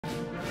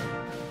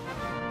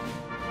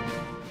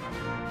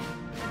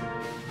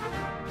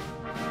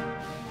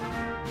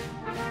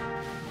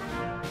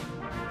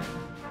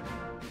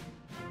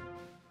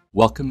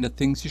Welcome to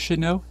Things You Should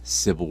Know,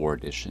 Civil War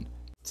Edition.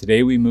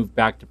 Today we move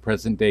back to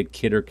present-day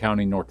Kidder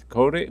County, North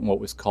Dakota in what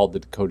was called the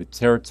Dakota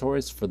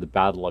Territories for the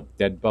Battle of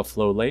Dead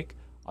Buffalo Lake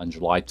on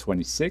July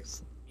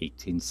 26,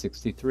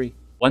 1863.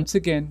 Once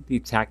again, the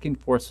attacking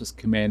force was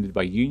commanded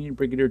by Union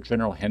Brigadier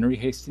General Henry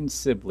Hastings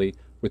Sibley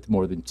with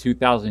more than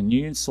 2,000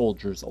 Union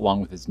soldiers along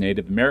with his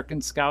Native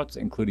American scouts,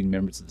 including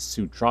members of the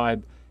Sioux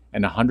tribe,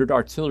 and 100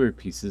 artillery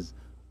pieces,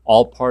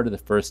 all part of the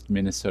 1st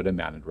Minnesota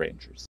Mounted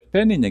Rangers.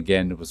 Defending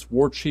again was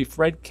War Chief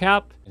Red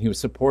Cap, and he was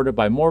supported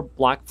by more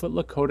Blackfoot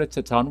Lakota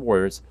Teton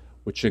warriors,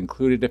 which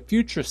included a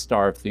future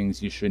star of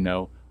Things You Should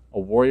Know, a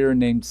warrior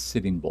named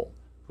Sitting Bull,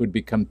 who had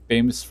become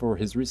famous for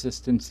his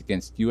resistance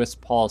against U.S.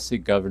 policy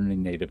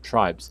governing Native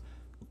tribes.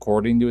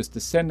 According to his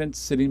descendants,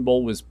 Sitting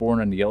Bull was born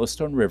on the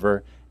Yellowstone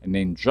River and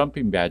named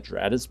Jumping Badger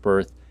at his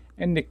birth,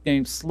 and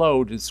nicknamed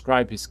Slow to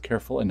describe his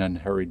careful and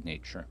unhurried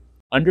nature.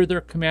 Under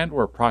their command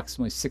were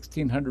approximately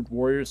 1,600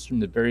 warriors from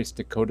the various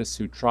Dakota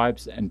Sioux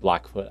tribes and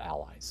Blackfoot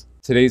allies.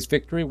 Today's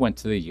victory went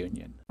to the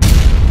Union.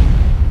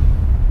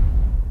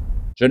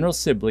 General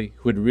Sibley,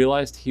 who had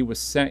realized he was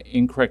sent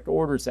incorrect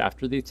orders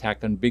after the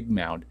attack on Big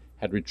Mound,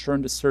 had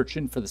returned to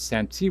searching for the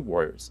Santee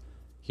warriors.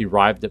 He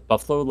arrived at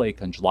Buffalo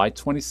Lake on July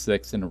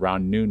 26 and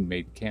around noon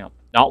made camp.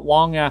 Not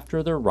long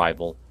after their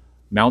arrival,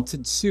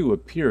 mounted Sioux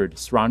appeared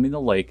surrounding the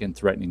lake and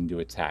threatening to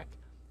attack.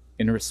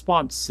 In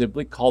response,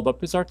 Sibley called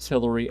up his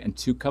artillery and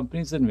 2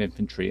 companies of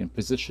infantry and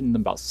positioned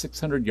them about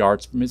 600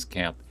 yards from his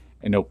camp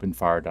and opened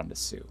fire on the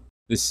Sioux.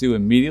 The Sioux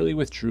immediately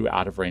withdrew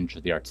out of range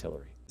of the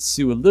artillery. The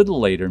Sioux a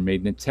little later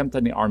made an attempt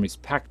on the Army's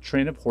packed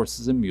train of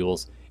horses and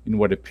mules in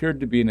what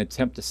appeared to be an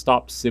attempt to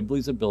stop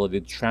Sibley's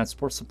ability to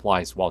transport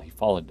supplies while he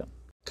followed them.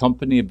 A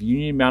company of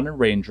Union Mounted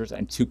Rangers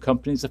and 2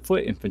 companies of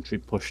foot infantry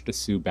pushed the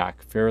Sioux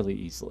back fairly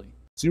easily.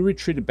 Sioux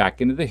retreated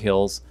back into the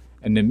hills,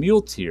 and the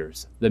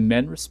muleteers, the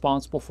men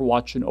responsible for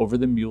watching over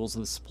the mules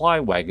of the supply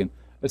wagon,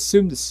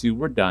 assumed the Sioux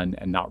were done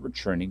and not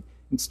returning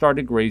and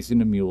started grazing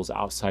the mules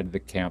outside of the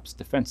camp's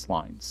defense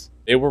lines.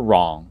 They were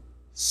wrong.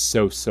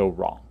 So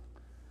wrong.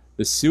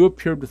 The Sioux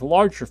appeared with a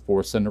larger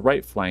force on the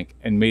right flank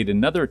and made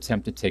another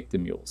attempt to take the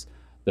mules.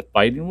 The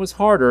fighting was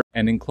harder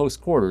and in close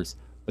quarters,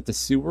 but the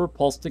Sioux were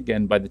repulsed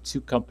again by the 2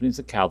 companies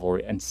of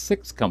cavalry and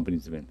 6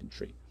 companies of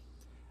infantry.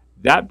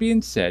 That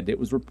being said, it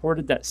was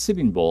reported that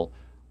Sitting Bull,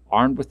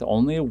 armed with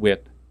only a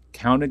whip,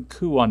 counted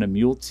coup on a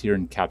muleteer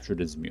and captured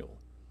his mule.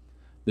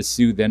 The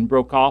Sioux then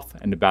broke off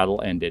and the battle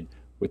ended,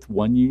 with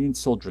 1 Union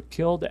soldier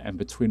killed and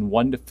between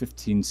 1 to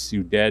 15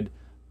 Sioux dead,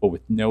 but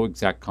with no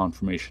exact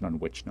confirmation on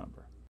which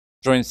number.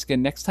 Join us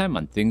again next time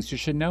on Things You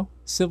Should Know,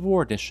 Civil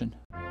War Edition.